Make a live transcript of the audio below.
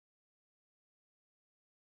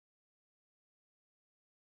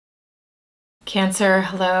Cancer,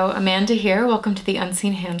 hello, Amanda here. Welcome to the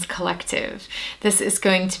Unseen Hands Collective. This is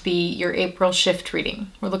going to be your April shift reading.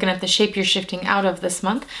 We're looking at the shape you're shifting out of this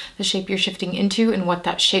month, the shape you're shifting into, and what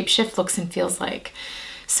that shape shift looks and feels like.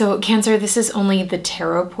 So Cancer, this is only the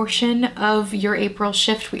tarot portion of your April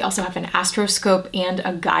shift. We also have an astroscope and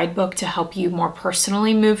a guidebook to help you more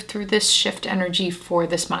personally move through this shift energy for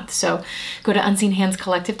this month. So go to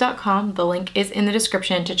unseenhandscollective.com. The link is in the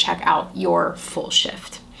description to check out your full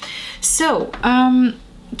shift. So,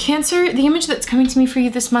 Cancer, the image that's coming to me for you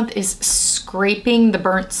this month is scraping the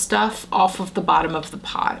burnt stuff off of the bottom of the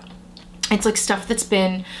pot. It's like stuff that's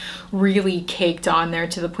been really caked on there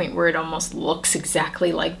to the point where it almost looks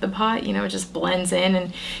exactly like the pot, you know, it just blends in,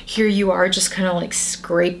 and here you are just kind of like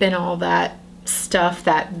scraping all that stuff,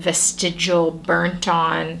 that vestigial burnt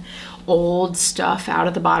on old stuff out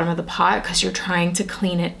of the bottom of the pot because you're trying to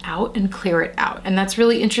clean it out and clear it out. And that's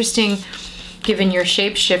really interesting given your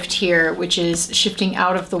shape shift here, which is shifting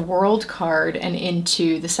out of the World card and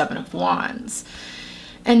into the Seven of Wands.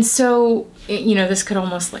 And so, you know, this could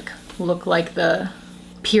almost like look like the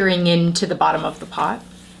peering into the bottom of the pot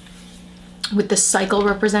with the cycle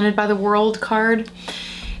represented by the World card.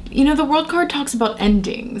 You know, the World card talks about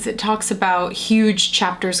endings. It talks about huge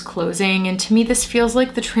chapters closing. And to me, this feels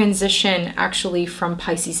like the transition actually from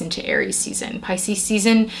Pisces into Aries season. Pisces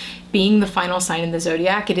season being the final sign in the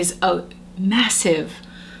zodiac, it is a massive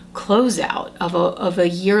closeout of a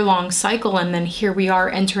year-long cycle, and then here we are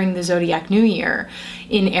entering the zodiac new year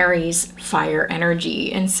in Aries fire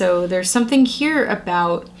energy. And so there's something here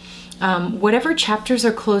about whatever chapters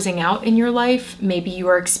are closing out in your life. Maybe you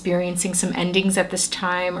are experiencing some endings at this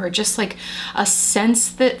time, or just like a sense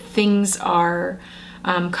that things are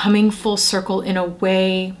coming full circle in a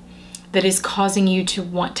way that is causing you to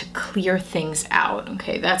want to clear things out.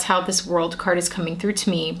 Okay, that's how this World card is coming through to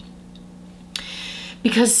me,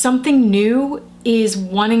 because something new is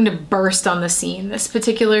wanting to burst on the scene. This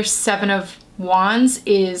particular Seven of Wands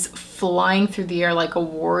is flying through the air like a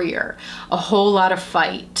warrior, a whole lot of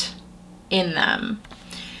fight in them.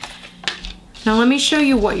 Now let me show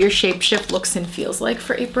you what your shapeshift looks and feels like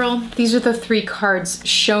for April. These are the three cards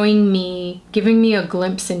showing me, giving me a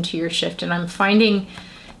glimpse into your shift, and I'm finding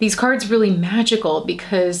these cards really magical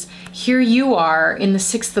because here you are in the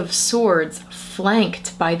Six of Swords,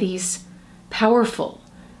 flanked by these powerful,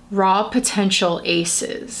 raw potential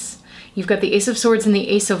aces. You've got the Ace of Swords and the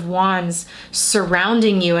Ace of Wands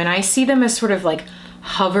surrounding you, and I see them as sort of like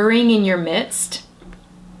hovering in your midst.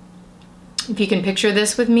 If you can picture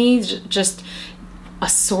this with me, just a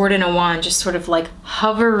sword and a wand just sort of like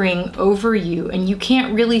hovering over you, and you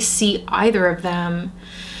can't really see either of them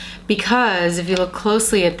because if you look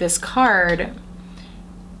closely at this card,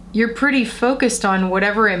 you're pretty focused on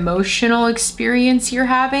whatever emotional experience you're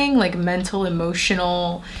having, like mental,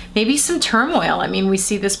 emotional, maybe some turmoil. I mean, we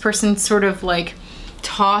see this person sort of like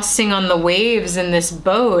tossing on the waves in this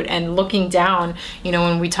boat and looking down. You know,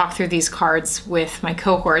 when we talk through these cards with my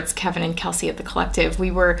cohorts, Kevin and Kelsey at the Collective,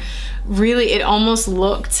 we were really, it almost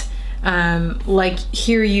looked like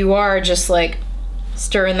here you are just like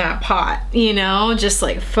stirring that pot, you know, just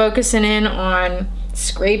like focusing in on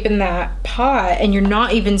scraping that pot, and you're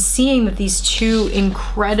not even seeing that these two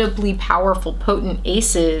incredibly powerful, potent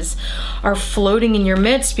aces are floating in your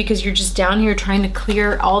midst because you're just down here trying to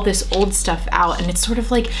clear all this old stuff out. And it's sort of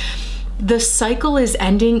like the cycle is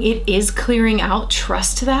ending, it is clearing out.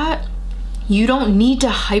 Trust that. You don't need to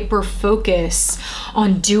hyper focus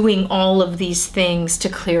on doing all of these things to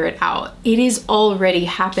clear it out. It is already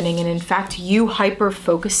happening. And in fact, you hyper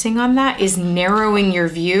focusing on that is narrowing your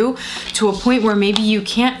view to a point where maybe you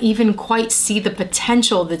can't even quite see the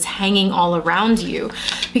potential that's hanging all around you,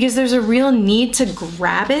 because there's a real need to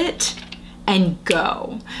grab it and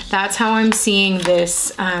go. That's how I'm seeing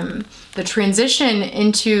this. The transition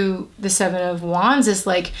into the Seven of Wands is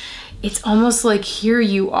like, it's almost like here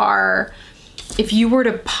you are. If you were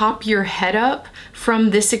to pop your head up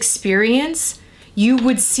from this experience, you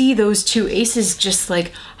would see those two aces just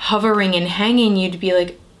like hovering and hanging. You'd be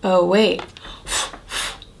like, oh wait,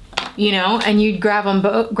 you know, and you'd grab them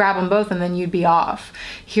both and then you'd be off.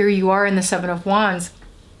 Here you are in the Seven of Wands,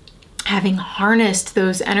 having harnessed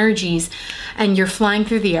those energies, and you're flying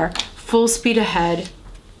through the air, full speed ahead,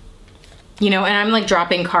 you know, and I'm like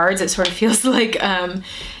dropping cards. It sort of feels like,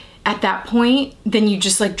 at that point, then you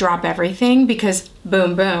just like drop everything because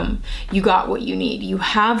boom, boom, you got what you need. You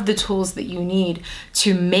have the tools that you need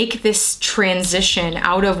to make this transition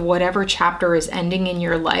out of whatever chapter is ending in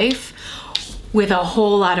your life with a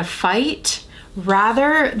whole lot of fight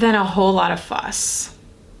rather than a whole lot of fuss.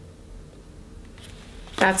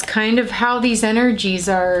 That's kind of how these energies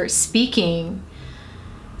are speaking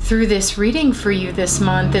through this reading for you this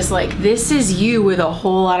month is like, this is you with a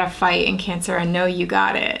whole lot of fight in Cancer. I know you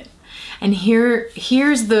got it. And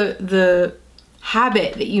here's the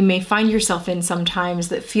habit that you may find yourself in sometimes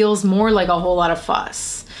that feels more like a whole lot of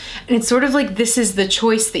fuss. And it's sort of like this is the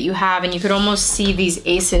choice that you have, and you could almost see these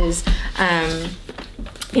aces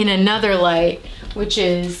in another light, which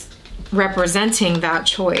is representing that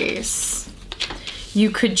choice. You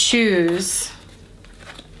could choose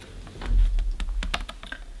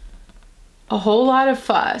a whole lot of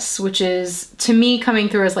fuss, which is to me coming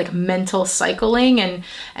through as like mental cycling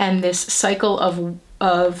and this cycle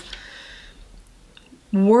of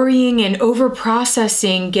worrying and over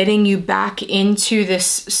processing, getting you back into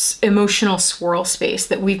this emotional swirl space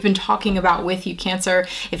that we've been talking about with you, Cancer.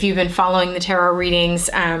 If you've been following the tarot readings,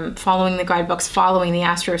 following the guidebooks, following the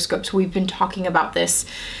astroscopes, we've been talking about this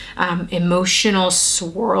emotional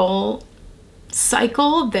swirl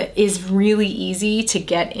cycle that is really easy to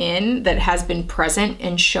get in, that has been present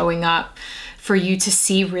and showing up for you to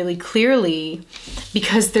see really clearly,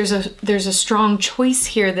 because there's a strong choice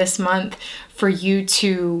here this month for you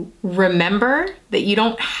to remember that you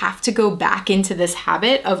don't have to go back into this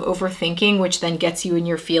habit of overthinking, which then gets you in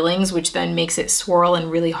your feelings, which then makes it swirl and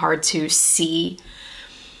really hard to see,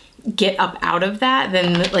 get up out of that.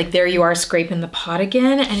 Then like there you are scraping the pot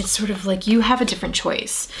again. And it's sort of like you have a different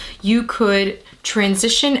choice. You could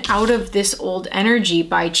transition out of this old energy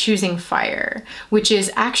by choosing fire, which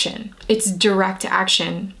is action. It's direct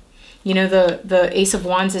action. You know, the Ace of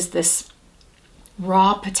Wands is this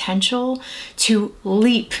raw potential to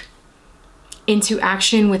leap into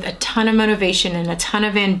action with a ton of motivation and a ton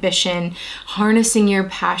of ambition, harnessing your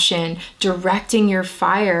passion, directing your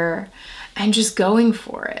fire, and just going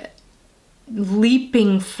for it.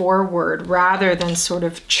 Leaping forward rather than sort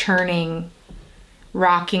of churning,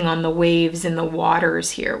 rocking on the waves in the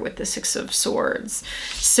waters here with the Six of Swords.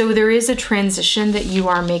 So there is a transition that you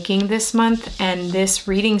are making this month, and this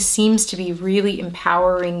reading seems to be really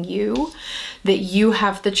empowering you, that you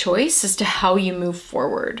have the choice as to how you move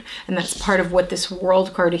forward. And that's part of what this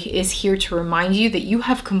World card is here to remind you, that you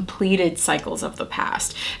have completed cycles of the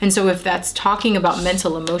past. And so if that's talking about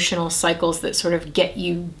mental, emotional cycles that sort of get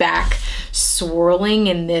you back swirling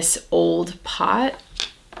in this old pot,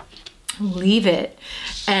 leave it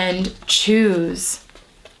and choose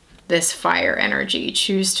this fire energy.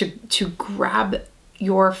 Choose to grab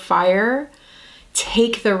your fire,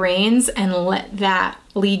 take the reins, and let that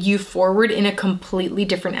lead you forward in a completely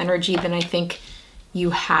different energy than I think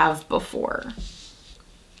you have before.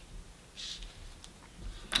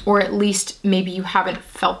 Or at least maybe you haven't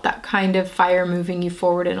felt that kind of fire moving you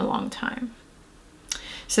forward in a long time.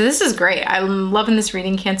 So this is great. I'm loving this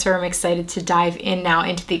reading, Cancer. I'm excited to dive in now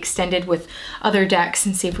into the extended with other decks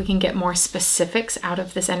and see if we can get more specifics out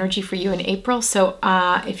of this energy for you in April. So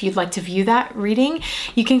if you'd like to view that reading,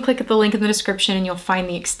 you can click at the link in the description and you'll find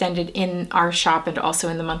the extended in our shop and also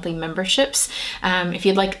in the monthly memberships. If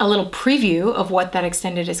you'd like a little preview of what that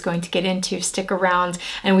extended is going to get into, stick around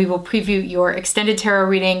and we will preview your extended tarot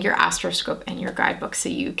reading, your astroscope, and your guidebook so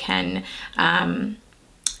you can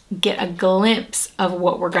get a glimpse of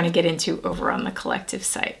what we're going to get into over on the collective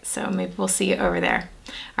site. So maybe we'll see you over there.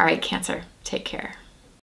 All right, Cancer, take care.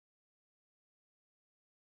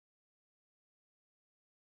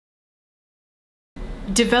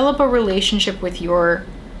 Develop a relationship with your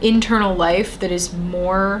internal life that is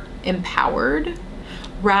more empowered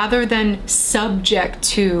rather than subject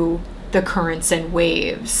to the currents and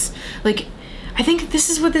waves. Like, I think this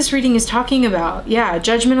is what this reading is talking about. Yeah,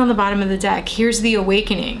 Judgment on the bottom of the deck. Here's the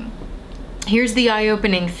awakening. Here's the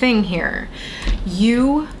eye-opening thing here.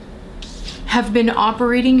 You have been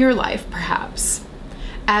operating your life, perhaps,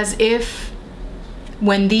 as if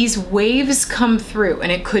when these waves come through,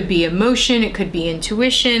 and it could be emotion, it could be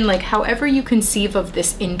intuition, like however you conceive of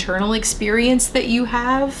this internal experience that you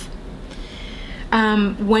have,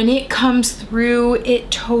 when it comes through,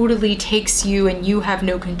 it totally takes you and you have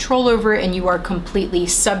no control over it, and you are completely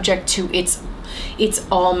subject to its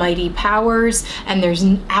almighty powers, and there's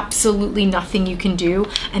absolutely nothing you can do.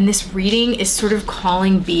 And this reading is sort of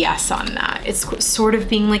calling BS on that. It's sort of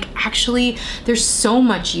being like, actually, there's so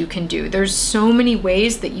much you can do. There's so many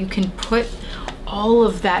ways that you can put all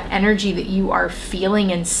of that energy that you are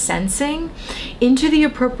feeling and sensing into the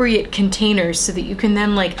appropriate containers so that you can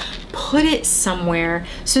then like put it somewhere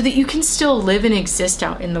so that you can still live and exist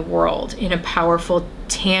out in the world in a powerful,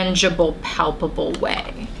 tangible, palpable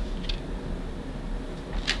way.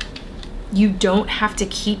 You don't have to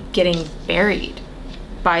keep getting buried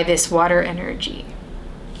by this water energy.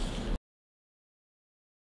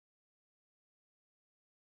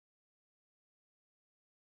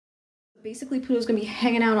 Basically, Pluto's going to be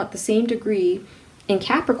hanging out at the same degree in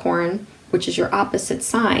Capricorn, which is your opposite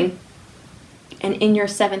sign, and in your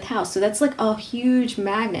 7th house. So that's like a huge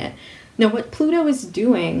magnet. Now, what Pluto is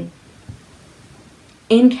doing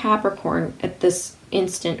in Capricorn at this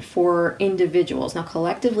instant for individuals, now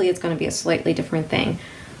collectively it's going to be a slightly different thing,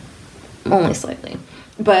 only slightly,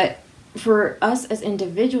 but for us as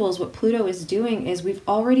individuals, what Pluto is doing is we've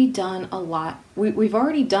already done a lot. We've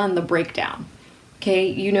already done the breakdown. Okay,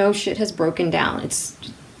 you know, shit has broken down.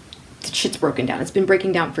 Shit's broken down. It's been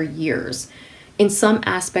breaking down for years in some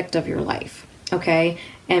aspect of your life. Okay,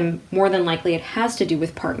 and more than likely it has to do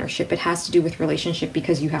with partnership. It has to do with relationship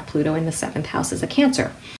because you have Pluto in the 7th house as a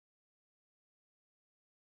Cancer.